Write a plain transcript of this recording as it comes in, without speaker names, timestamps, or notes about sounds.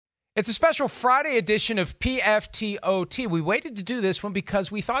It's a special Friday edition of PFTOT. We waited to do this one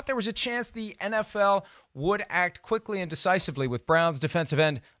because we thought there was a chance the NFL would act quickly and decisively with Browns defensive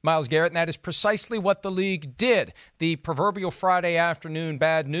end Myles Garrett, and that is precisely what the league did. The proverbial Friday afternoon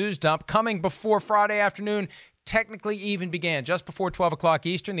bad news dump coming before Friday afternoon technically even began. Just before 12 o'clock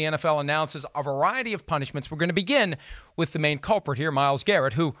Eastern, the NFL announces a variety of punishments. We're going to begin with the main culprit here, Myles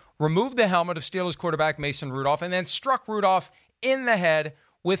Garrett, who removed the helmet of Steelers quarterback Mason Rudolph and then struck Rudolph in the head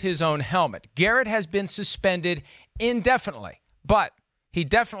with his own helmet. Garrett has been suspended indefinitely, but he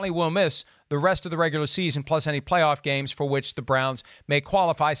definitely will miss the rest of the regular season plus any playoff games for which the Browns may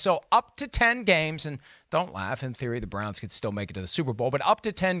qualify. So up to 10 games, and don't laugh, in theory the Browns could still make it to the Super Bowl, but up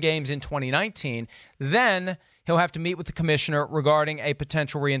to 10 games in 2019, then he'll have to meet with the commissioner regarding a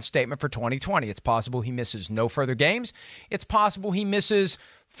potential reinstatement for 2020. It's possible he misses no further games. It's possible he misses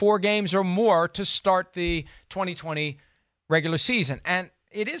 4 games or more to start the 2020 regular season. And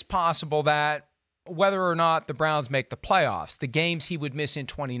it is possible that whether or not the Browns make the playoffs, the games he would miss in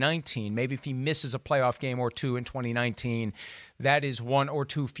 2019, maybe if he misses a playoff game or two in 2019, that is 1 or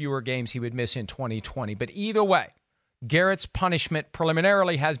 2 fewer games he would miss in 2020. But either way, Garrett's punishment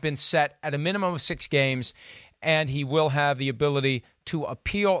preliminarily has been set at a minimum of 6 games, and he will have the ability to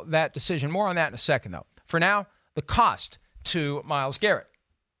appeal that decision. More on that in a second, though. For now, the cost to Myles Garrett.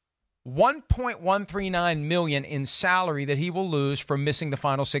 $1.139 million in salary that he will lose from missing the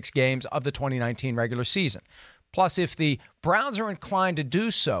final 6 games of the 2019 regular season. Plus, if the Browns are inclined to do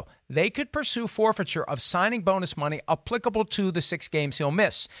so, they could pursue forfeiture of signing bonus money applicable to the 6 games he'll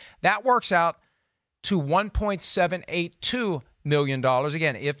miss. That works out to $1.782 million,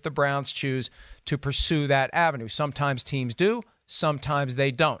 again, if the Browns choose to pursue that avenue. Sometimes teams do. Sometimes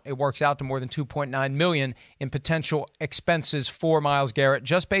they don't. It works out to more than $2.9 million in potential expenses for Myles Garrett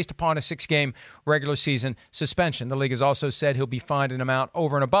just based upon a 6-game regular season suspension. The league has also said he'll be fined an amount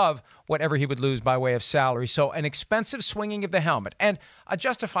over and above whatever he would lose by way of salary. So an expensive swinging of the helmet and a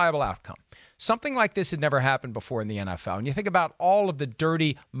justifiable outcome. Something like this had never happened before in the NFL. And you think about all of the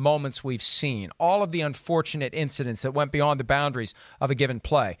dirty moments we've seen, all of the unfortunate incidents that went beyond the boundaries of a given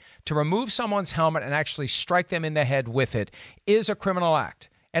play. To remove someone's helmet and actually strike them in the head with it is a criminal act.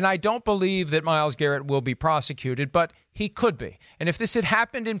 And I don't believe that Myles Garrett will be prosecuted, but he could be. And if this had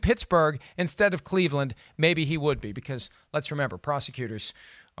happened in Pittsburgh instead of Cleveland, maybe he would be. Because let's remember, prosecutors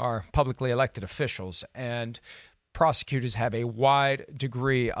are publicly elected officials, and prosecutors have a wide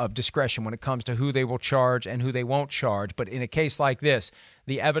degree of discretion when it comes to who they will charge and who they won't charge. But in a case like this,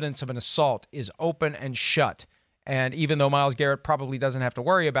 the evidence of an assault is open and shut. And even though Myles Garrett probably doesn't have to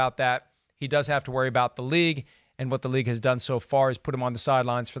worry about that, he does have to worry about the league. And what the league has done so far is put him on the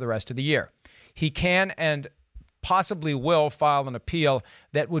sidelines for the rest of the year. He can and possibly will file an appeal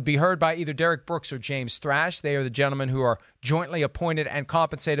that would be heard by either Derek Brooks or James Thrash. They are the gentlemen who are jointly appointed and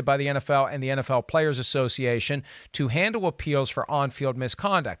compensated by the NFL and the NFL Players Association to handle appeals for on-field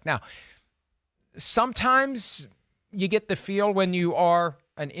misconduct. Now, sometimes you get the feel when you are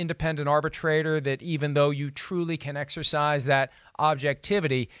an independent arbitrator that even though you truly can exercise that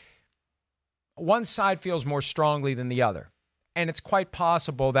objectivity, one side feels more strongly than the other. And it's quite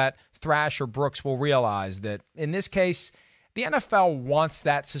possible that Thrash or Brooks will realize that in this case, the NFL wants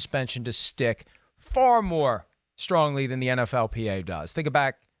that suspension to stick far more strongly than the NFLPA does. Think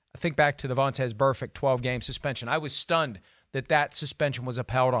back to the Vontaze Burfict 12-game suspension. I was stunned that that suspension was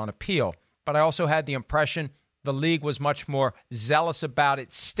upheld on appeal, but I also had the impression the league was much more zealous about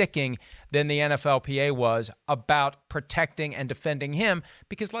it sticking than the NFLPA was about protecting and defending him.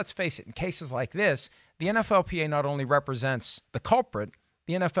 Because let's face it, in cases like this, the NFLPA not only represents the culprit,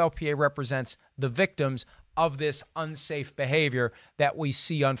 the NFLPA represents the victims of this unsafe behavior that we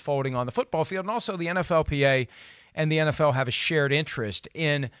see unfolding on the football field. And also the NFLPA and the NFL have a shared interest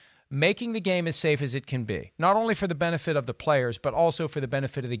in making the game as safe as it can be, not only for the benefit of the players, but also for the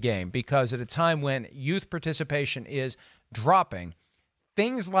benefit of the game. Because at a time when youth participation is dropping,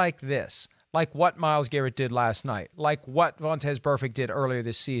 things like this, like what Myles Garrett did last night, like what Vontaze Burfict did earlier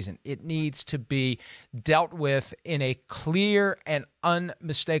this season, it needs to be dealt with in a clear and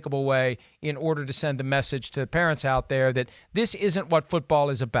unmistakable way in order to send the message to the parents out there that this isn't what football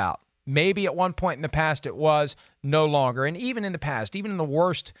is about. Maybe at one point in the past it was, no longer. And even in the past, even in the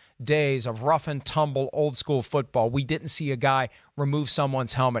worst days of rough and tumble old school football, we didn't see a guy remove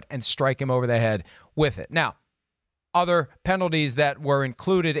someone's helmet and strike him over the head with it. Now, other penalties that were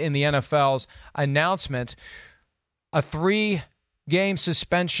included in the NFL's announcement, a 3-game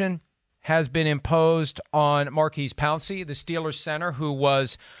suspension has been imposed on Marquise Pouncey, the Steelers center, who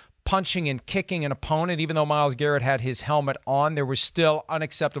was punching and kicking an opponent. Even though Myles Garrett had his helmet on, there were still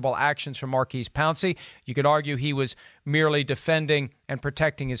unacceptable actions from Maurkice Pouncey. You could argue he was merely defending and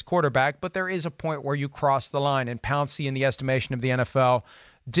protecting his quarterback, but there is a point where you cross the line, and Pouncey, in the estimation of the NFL,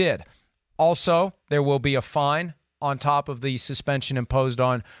 did. Also, there will be a fine on top of the suspension imposed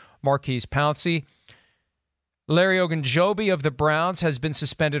on Maurkice Pouncey. Larry Ogunjobi of the Browns has been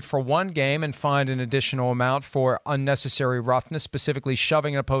suspended for 1 game and fined an additional amount for unnecessary roughness, specifically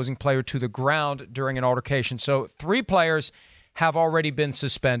shoving an opposing player to the ground during an altercation. So 3 players have already been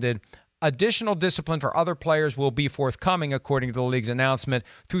suspended. Additional discipline for other players will be forthcoming, according to the league's announcement,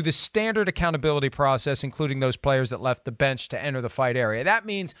 through the standard accountability process, including those players that left the bench to enter the fight area. That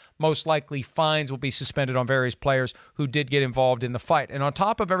means most likely fines will be suspended on various players who did get involved in the fight. And on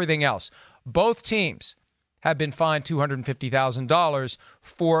top of everything else, both teams have been fined $250,000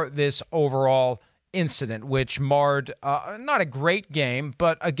 for this overall incident, which marred not a great game,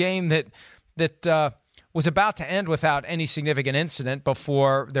 but a game that was about to end without any significant incident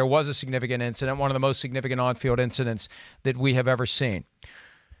before there was a significant incident, one of the most significant on-field incidents that we have ever seen.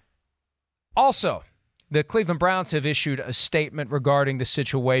 Also, the Cleveland Browns have issued a statement regarding the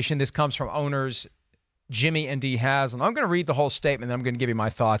situation. This comes from owners Jimmy and Dee Haslam. I'm going to read the whole statement, and I'm going to give you my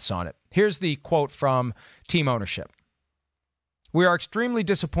thoughts on it. Here's the quote from team ownership. "We are extremely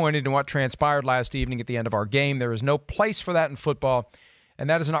disappointed in what transpired last evening at the end of our game. There is no place for that in football, and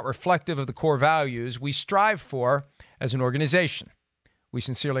that is not reflective of the core values we strive for as an organization. We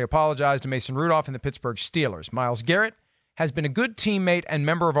sincerely apologize to Mason Rudolph and the Pittsburgh Steelers. Myles Garrett has been a good teammate and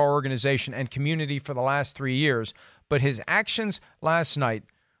member of our organization and community for the last 3 years, but his actions last night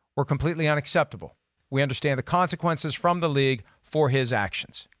were completely unacceptable. We understand the consequences from the league for his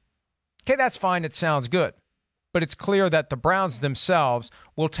actions." Okay, that's fine. It sounds good. But it's clear that the Browns themselves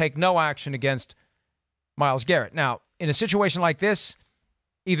will take no action against Myles Garrett. Now, in a situation like this,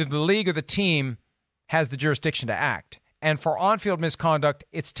 either the league or the team has the jurisdiction to act. And for on-field misconduct,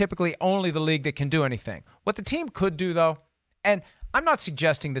 it's typically only the league that can do anything. What the team could do, though, and I'm not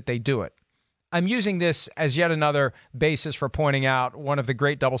suggesting that they do it. I'm using this as yet another basis for pointing out one of the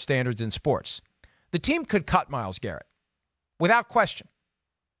great double standards in sports. The team could cut Myles Garrett without question.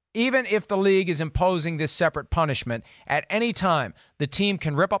 Even if the league is imposing this separate punishment, at any time, the team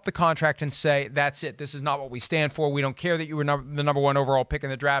can rip up the contract and say, that's it. This is not what we stand for. We don't care that you were the number 1 overall pick in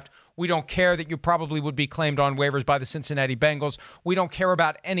the draft. We don't care that you probably would be claimed on waivers by the Cincinnati Bengals. We don't care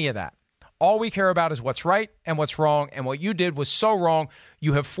about any of that. All we care about is what's right and what's wrong, and what you did was so wrong,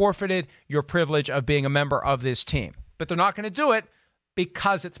 you have forfeited your privilege of being a member of this team. But they're not going to do it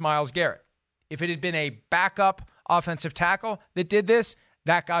because it's Myles Garrett. If it had been a backup offensive tackle that did this,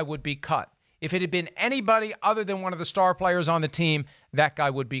 that guy would be cut. If it had been anybody other than one of the star players on the team, that guy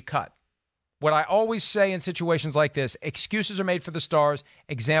would be cut. What I always say in situations like this, excuses are made for the stars,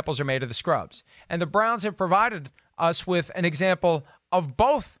 examples are made of the scrubs. And the Browns have provided us with an example of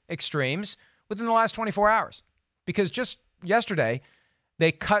both extremes within the last 24 hours. Because just yesterday,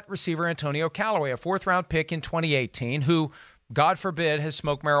 they cut receiver Antonio Callaway, a 4th-round pick in 2018, who, God forbid, has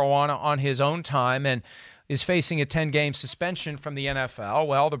smoked marijuana on his own time and is facing a 10-game suspension from the NFL.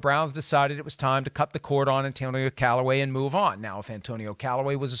 Well, the Browns decided it was time to cut the cord on Antonio Callaway and move on. Now, if Antonio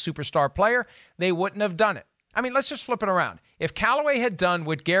Callaway was a superstar player, they wouldn't have done it. I mean, let's just flip it around. If Callaway had done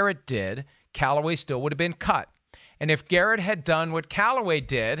what Garrett did, Callaway still would have been cut. And if Garrett had done what Callaway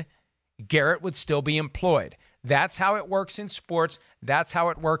did, Garrett would still be employed. That's how it works in sports. That's how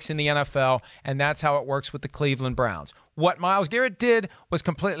it works in the NFL. And that's how it works with the Cleveland Browns. What Myles Garrett did was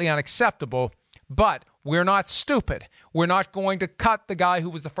completely unacceptable, but we're not stupid. We're not going to cut the guy who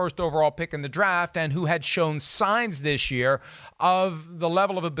was the 1st overall pick in the draft and who had shown signs this year of the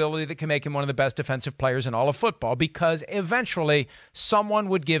level of ability that can make him one of the best defensive players in all of football, because eventually someone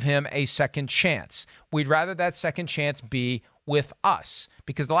would give him a second chance. We'd rather that second chance be with us,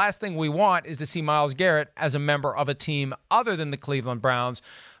 because the last thing we want is to see Myles Garrett as a member of a team other than the Cleveland Browns,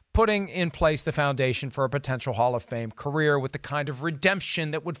 putting in place the foundation for a potential Hall of Fame career with the kind of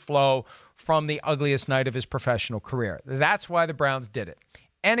redemption that would flow from the ugliest night of his professional career. That's why the Browns did it.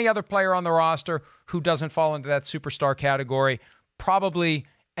 Any other player on the roster who doesn't fall into that superstar category probably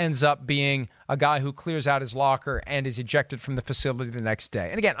ends up being a guy who clears out his locker and is ejected from the facility the next day.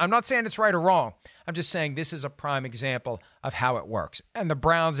 And again, I'm not saying it's right or wrong. I'm just saying this is a prime example of how it works. And the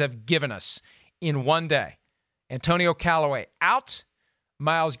Browns have given us in one day Antonio Callaway out,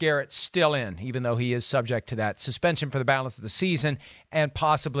 Myles Garrett still in, even though he is subject to that suspension for the balance of the season and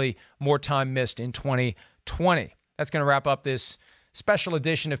possibly more time missed in 2020. That's going to wrap up this special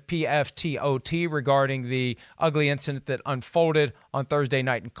edition of PFTOT regarding the ugly incident that unfolded on Thursday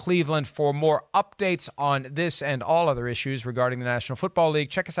night in Cleveland. For more updates on this and all other issues regarding the National Football League,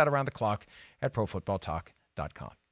 check us out around the clock at ProFootballTalk.com.